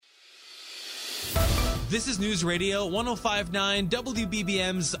This is News Radio 105.9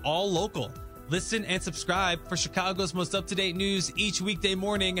 WBBM's All Local. Listen and subscribe for Chicago's most up-to-date news each weekday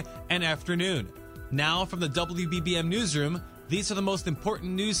morning and afternoon. Now from the WBBM Newsroom, these are the most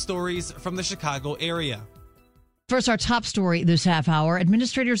important news stories from the Chicago area. First, our top story this half hour.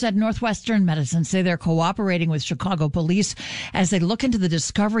 Administrators at Northwestern Medicine say they're cooperating with Chicago police as they look into the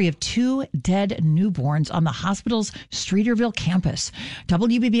discovery of 2 dead newborns on the hospital's Streeterville campus.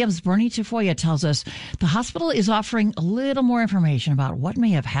 WBBM's Bernie Tafoya tells us the hospital is offering a little more information about what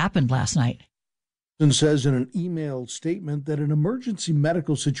may have happened last night. And says in an emailed statement that an emergency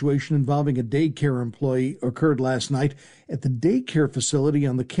medical situation involving a daycare employee occurred last night at the daycare facility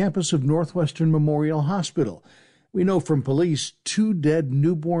on the campus of Northwestern Memorial Hospital. We know from police 2 dead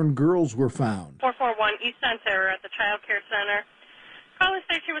newborn girls were found. 441 East Center at the Child Care Center. Caller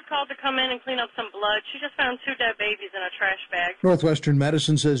said she was called to come in and clean up some blood. She just found 2 dead babies in a trash bag. Northwestern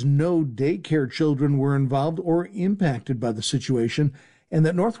Medicine says no daycare children were involved or impacted by the situation, and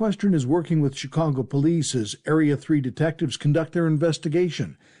that Northwestern is working with Chicago police as Area 3 detectives conduct their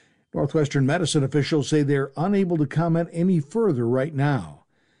investigation. Northwestern Medicine officials say they're unable to comment any further right now.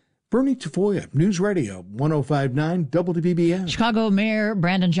 Bernie Tafoya, News Radio 105.9 WBBM. Chicago Mayor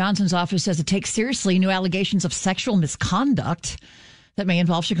Brandon Johnson's office says it takes seriously new allegations of sexual misconduct that may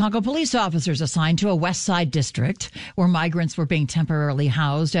involve Chicago police officers assigned to a West Side district where migrants were being temporarily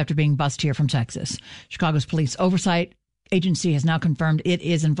housed after being bused here from Texas. Chicago's police oversight agency has now confirmed it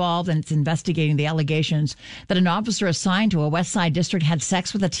is involved, and it's investigating the allegations that an officer assigned to a West Side district had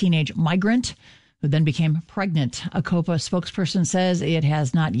sex with a teenage migrant who then became pregnant. A COPA spokesperson says it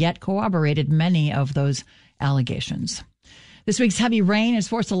has not yet corroborated many of those allegations. This week's heavy rain has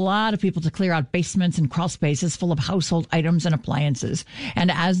forced a lot of people to clear out basements and crawl spaces full of household items and appliances. And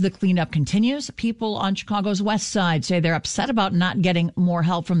as the cleanup continues, people on Chicago's West Side say they're upset about not getting more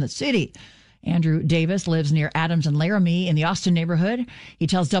help from the city. Andrew Davis lives near Adams and Laramie in the Austin neighborhood. He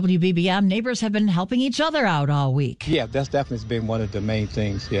tells WBBM neighbors have been helping each other out all week. Yeah, that's definitely been one of the main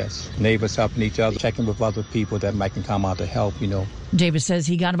things, yes. Neighbors helping each other, checking with other people that might can come out to help, Davis says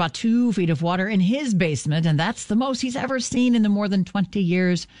he got about 2 feet of water in his basement, and that's the most he's ever seen in the more than 20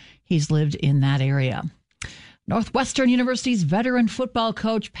 years he's lived in that area. Northwestern University's veteran football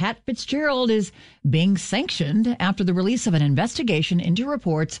coach Pat Fitzgerald is being sanctioned after the release of an investigation into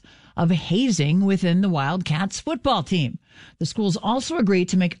reports of hazing within the Wildcats football team. The schools also agreed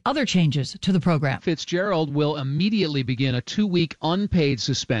to make other changes to the program. Fitzgerald will immediately begin a 2-week unpaid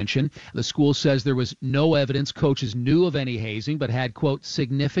suspension. The school says there was no evidence coaches knew of any hazing, but had, quote,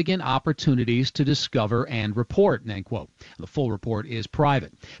 significant opportunities to discover and report, end quote. The full report is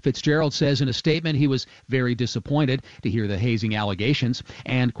private. Fitzgerald says in a statement he was very disappointed to hear the hazing allegations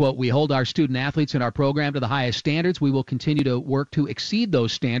and, quote, we hold our student athletes in our program to the highest standards. We will continue to work to exceed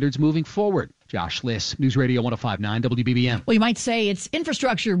those standards moving forward. Josh Liss, News Radio 105.9 WBBM. Well, you might say it's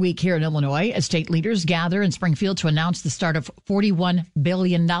Infrastructure Week here in Illinois as state leaders gather in Springfield to announce the start of $41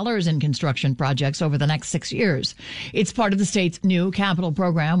 billion in construction projects over the next 6 years. It's part of the state's new capital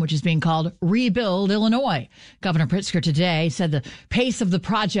program, which is being called Rebuild Illinois. Governor Pritzker today said the pace of the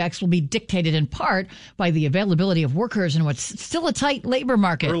projects will be dictated in part by the availability of workers in what's still a tight labor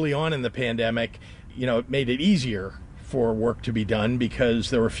market. Early on in the pandemic, it made it easier for work to be done because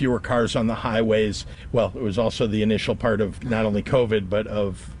there were fewer cars on the highways. Well, it was also the initial part of not only COVID, but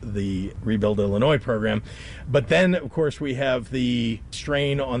of the Rebuild Illinois program. But then, of course, we have the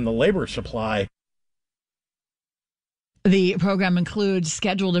strain on the labor supply. The program includes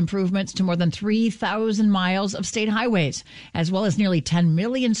scheduled improvements to more than 3,000 miles of state highways, as well as nearly 10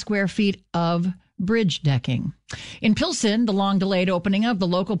 million square feet of bridge decking. In Pilsen, the long-delayed opening of the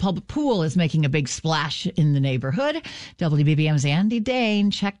local public pool is making a big splash in the neighborhood. WBBM's Andy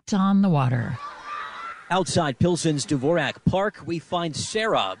Dane checked on the water. Outside Pilsen's Dvorak Park, we find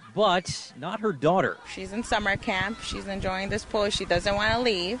Sarah, but not her daughter. She's in summer camp. She's enjoying this pool. She doesn't want to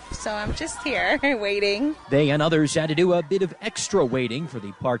leave, so I'm just here waiting. They and others had to do a bit of extra waiting for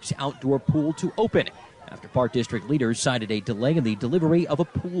the park's outdoor pool to open after Park District leaders cited a delay in the delivery of a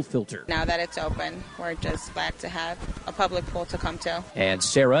pool filter. Now that it's open, we're just glad to have a public pool to come to. And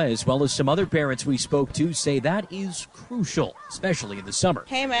Sarah, as well as some other parents we spoke to, say that is crucial, especially in the summer.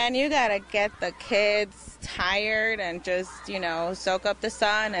 Hey man, you gotta get the kids tired and just, soak up the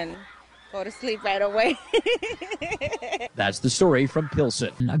sun and go to sleep right away. That's the story from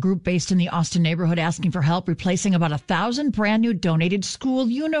Pilsen. A group based in the Austin neighborhood asking for help replacing about 1,000 brand new donated school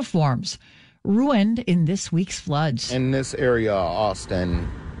uniforms ruined in this week's floods. In this area of Austin,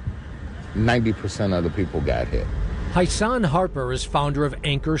 90% of the people got hit. Hysan Harper is founder of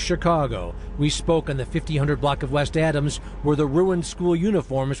Anchor Chicago. We spoke on the 5000 block of West Adams, where the ruined school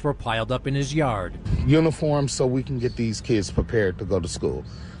uniforms were piled up in his yard. Uniforms so we can get these kids prepared to go to school.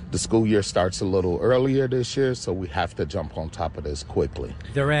 The school year starts a little earlier this year, so we have to jump on top of this quickly.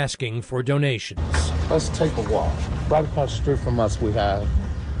 They're asking for donations. Let's take a walk. Right across the street from us, we have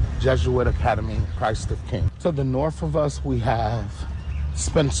Jesuit Academy, Christ the King. To the north of us, we have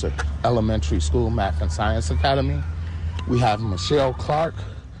Spencer Elementary School Math and Science Academy. We have Michelle Clark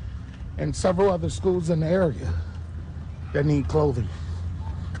and several other schools in the area that need clothing.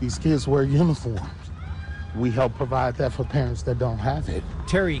 These kids wear uniforms. We help provide that for parents that don't have it.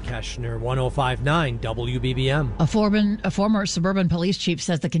 Terry Keshner, 1059 WBBM. A former suburban police chief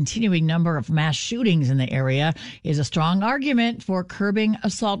says the continuing number of mass shootings in the area is a strong argument for curbing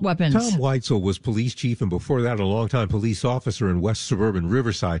assault weapons. Tom Weitzel was police chief and before that a longtime police officer in West Suburban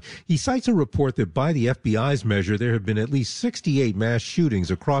Riverside. He cites a report that by the FBI's measure, there have been at least 68 mass shootings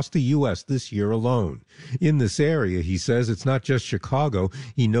across the U.S. this year alone. In this area, he says it's not just Chicago.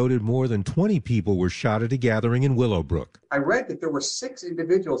 He noted more than 20 people were shot at a gathering in Willowbrook. I read that there were 6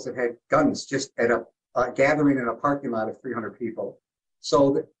 individuals that had guns just at a gathering in a parking lot of 300 people.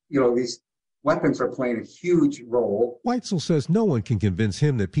 So, these weapons are playing a huge role. Weitzel says no one can convince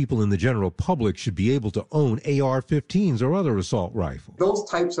him that people in the general public should be able to own AR-15s or other assault rifles. Those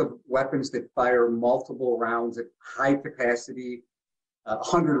types of weapons that fire multiple rounds at high capacity,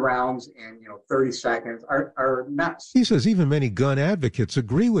 100 rounds in 30 seconds are nuts. He says even many gun advocates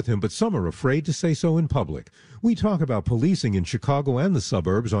agree with him, but some are afraid to say so in public. We talk about policing in Chicago and the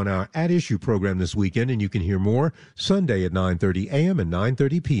suburbs on our At Issue program this weekend, and you can hear more Sunday at 9:30 a.m. and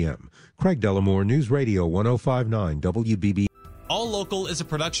 9:30 p.m. Craig Dellamore, News Radio 1059 WBB. All Local is a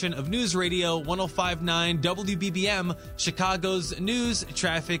production of News Radio 1059 WBBM, Chicago's news,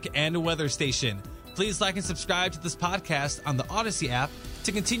 traffic, and weather station. Please like and subscribe to this podcast on the Odyssey app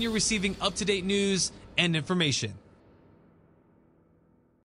to continue receiving up-to-date news and information.